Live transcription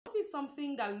be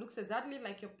something that looks exactly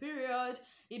like your period.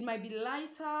 It might be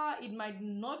lighter, it might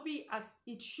not be as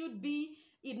it should be,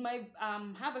 it might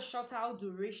have a shorter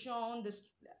duration, the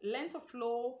length of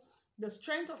flow, the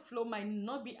strength of flow might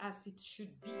not be as it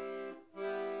should be.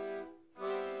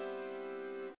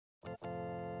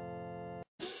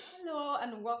 Hello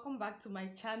and welcome back to my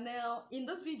channel. In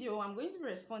this video, I'm going to be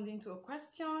responding to a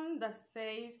question that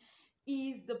says,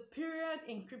 is the period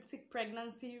in cryptic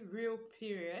pregnancy real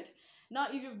period? Now,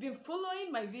 if you've been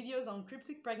following my videos on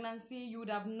cryptic pregnancy, you would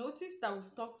have noticed that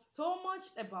we've talked so much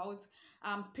about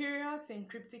periods in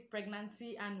cryptic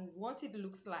pregnancy and what it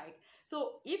looks like.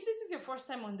 So if this is your first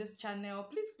time on this channel,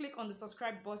 please click on the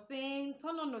subscribe button,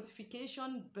 turn on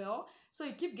notification bell so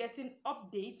you keep getting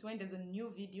updates when there's a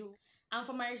new video. And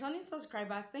for my returning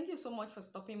subscribers, thank you so much for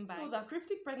stopping by. So the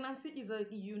cryptic pregnancy is a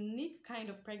unique kind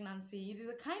of pregnancy. It is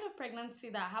a kind of pregnancy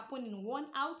that happens in 1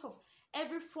 out of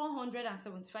every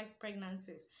 475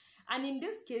 pregnancies. And in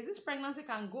this case, this pregnancy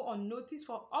can go unnoticed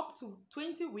for up to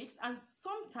 20 weeks, and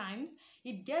sometimes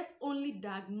it gets only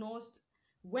diagnosed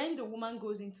when the woman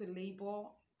goes into labor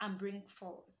and brings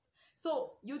forth.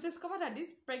 So you discover that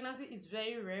this pregnancy is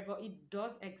very rare, but it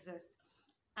does exist.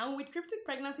 And with cryptic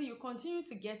pregnancy, you continue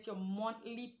to get your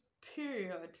monthly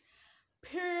period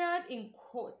in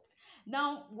quote.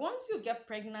 Now, once you get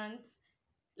pregnant,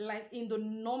 like in the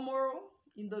normal,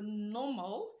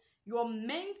 you are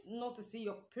meant not to see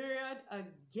your period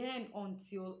again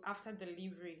until after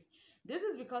delivery. This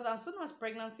is because as soon as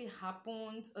pregnancy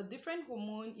happens, a different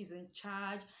hormone is in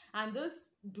charge, and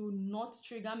those do not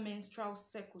trigger menstrual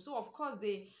cycle. So of course,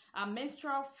 the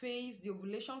menstrual phase, the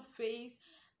ovulation phase,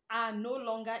 are no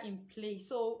longer in place.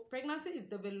 So pregnancy is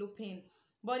developing.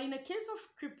 But in the case of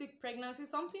cryptic pregnancy,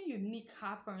 something unique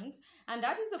happens, and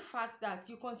that is the fact that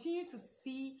you continue to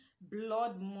see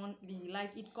blood monthly.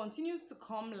 Like it continues to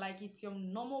come like it's your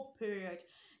normal period.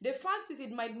 The fact is,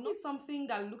 it might not be something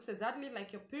that looks exactly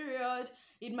like your period.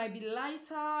 It might be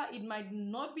lighter, it might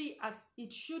not be as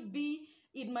it should be,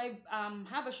 it might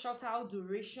have a shorter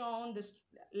duration, the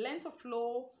length of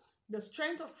flow, the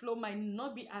strength of flow might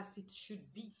not be as it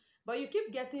should be. But you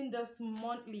keep getting this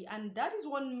monthly, and that is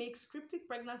what makes cryptic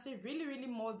pregnancy really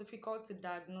more difficult to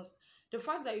diagnose. The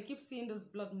fact that you keep seeing this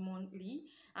blood monthly,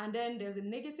 and then there's a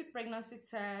negative pregnancy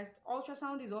test,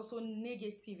 ultrasound is also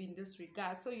negative in this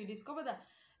regard. So you discover that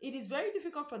it is very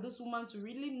difficult for this woman to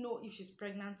really know if she's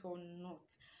pregnant or not.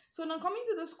 So now coming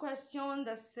to this question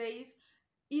that says,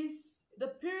 is the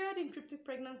period in cryptic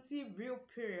pregnancy real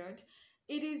period?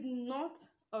 It is not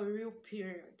a real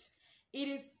period. It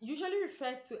is usually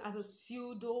referred to as a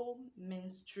pseudo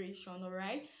menstruation, all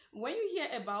right? When you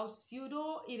hear about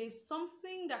pseudo, it is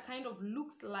something that kind of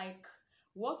looks like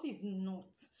what is not.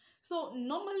 So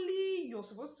normally you're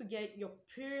supposed to get your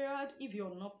period if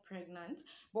you're not pregnant,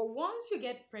 but once you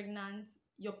get pregnant,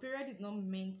 your period is not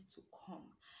meant to come.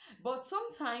 But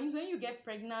sometimes when you get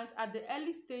pregnant, at the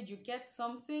early stage, you get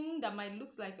something that might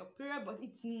look like your period, but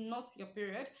it's not your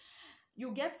period.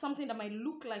 You get something that might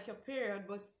look like your period,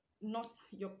 but not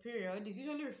your period. Is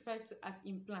usually referred to as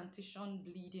implantation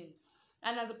bleeding.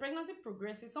 And as the pregnancy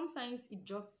progresses, sometimes it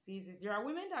just ceases. There are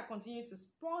women that continue to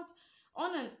spot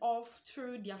on and off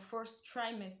through their first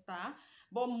trimester,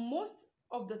 but most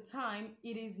of the time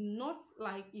it is not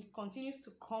like it continues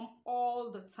to come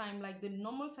all the time. Like the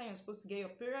normal time you're supposed to get your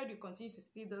period, you continue to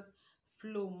see this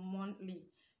flow monthly.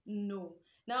 No.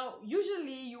 Now,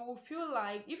 usually you will feel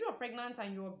like if you're pregnant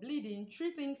and you're bleeding,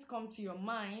 3 things come to your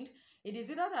mind. It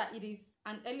is either that it is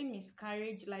an early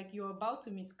miscarriage, like you're about to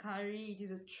miscarry, it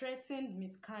is a threatened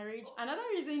miscarriage. Another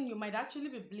reason you might actually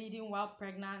be bleeding while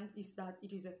pregnant is that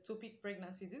it is ectopic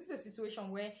pregnancy. This is a situation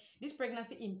where this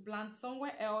pregnancy implants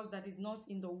somewhere else that is not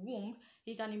in the womb.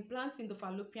 It can implant in the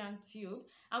fallopian tube.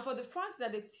 And for the fact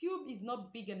that the tube is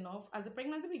not big enough, as the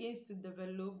pregnancy begins to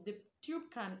develop, the tube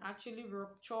can actually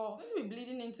rupture. You're going to be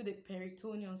bleeding into the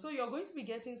peritoneum. So you're going to be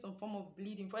getting some form of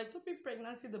bleeding. For ectopic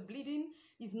pregnancy, the bleeding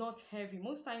is not heavy.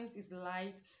 Most times it's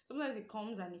light. Sometimes it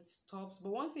comes and it stops. But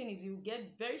one thing is you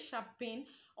get very sharp pain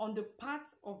on the part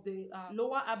of the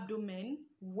lower abdomen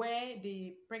where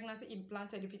the pregnancy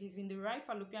implanted. If it is in the right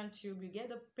fallopian tube, you get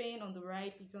the pain on the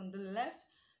right. If it's on the left,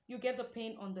 you get the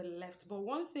pain on the left. But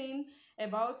one thing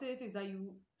about it is that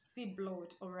you see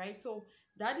blood, all right? So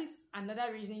that is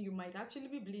another reason you might actually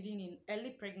be bleeding in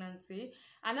early pregnancy.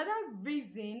 Another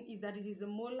reason is that it is a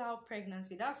molar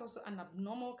pregnancy. That's also an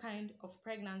abnormal kind of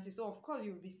pregnancy. So of course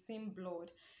you'll be seeing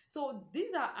blood. So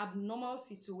these are abnormal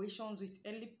situations with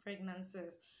early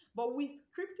pregnancies. But with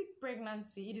cryptic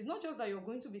pregnancy, it is not just that you're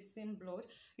going to be seeing blood,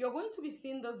 you're going to be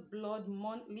seeing this blood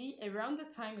monthly around the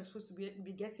time you're supposed to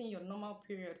be getting your normal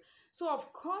period. So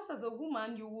of course, as a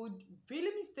woman, you would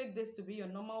really mistake this to be your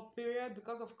normal period,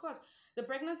 because of course the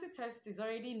pregnancy test is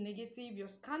already negative, your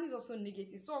scan is also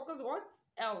negative. So of course, what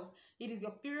else? It is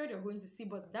your period you're going to see,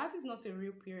 but that is not a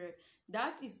real period.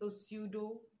 That is a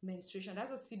pseudo menstruation.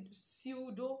 That's a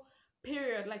pseudo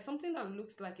period, like something that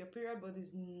looks like your period but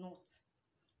is not.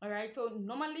 All right, so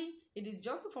normally it is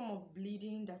just a form of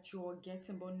bleeding that you are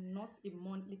getting, but not a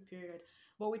monthly period.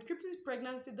 But with cryptic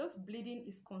pregnancy, this bleeding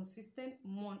is consistent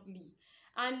monthly.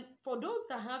 And for those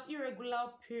that have irregular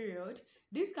period,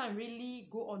 this can really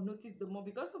go unnoticed the more,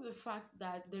 because of the fact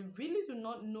that they really do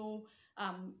not know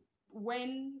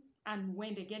when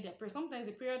they get their period. Sometimes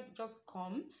the period just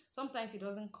come, sometimes it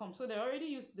doesn't come. So they're already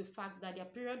used to the fact that their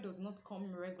period does not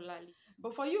come regularly.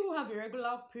 But for you who have a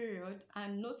regular period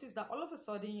and notice that all of a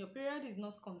sudden your period is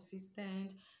not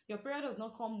consistent, your period does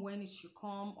not come when it should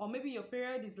come, or maybe your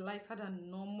period is lighter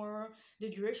than normal, the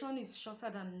duration is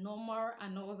shorter than normal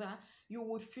and all that, you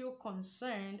would feel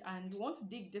concerned and you want to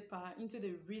dig deeper into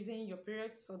the reason your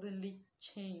period suddenly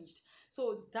changed.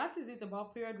 So that is it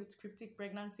about period with cryptic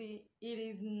pregnancy. It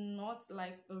is not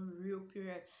like a real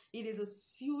period. It is a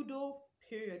pseudo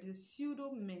period. It's a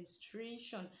pseudo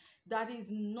menstruation that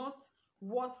is not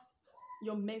what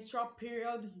your menstrual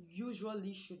period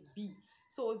usually should be.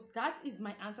 So that is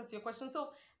my answer to your question. So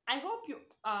I hope you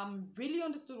really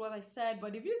understood what I said.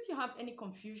 But if you still have any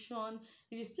confusion,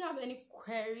 if you still have any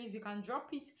queries, you can drop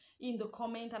it in the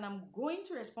comment and I'm going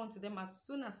to respond to them as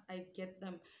soon as I get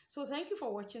them. So thank you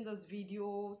for watching this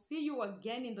video. See you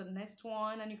again in the next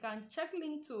one, and you can check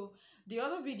link to the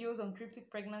other videos on cryptic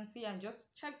pregnancy and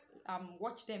just check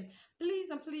watch them.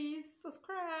 Please and please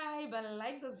subscribe and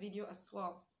like this video as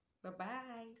well. Bye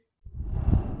bye.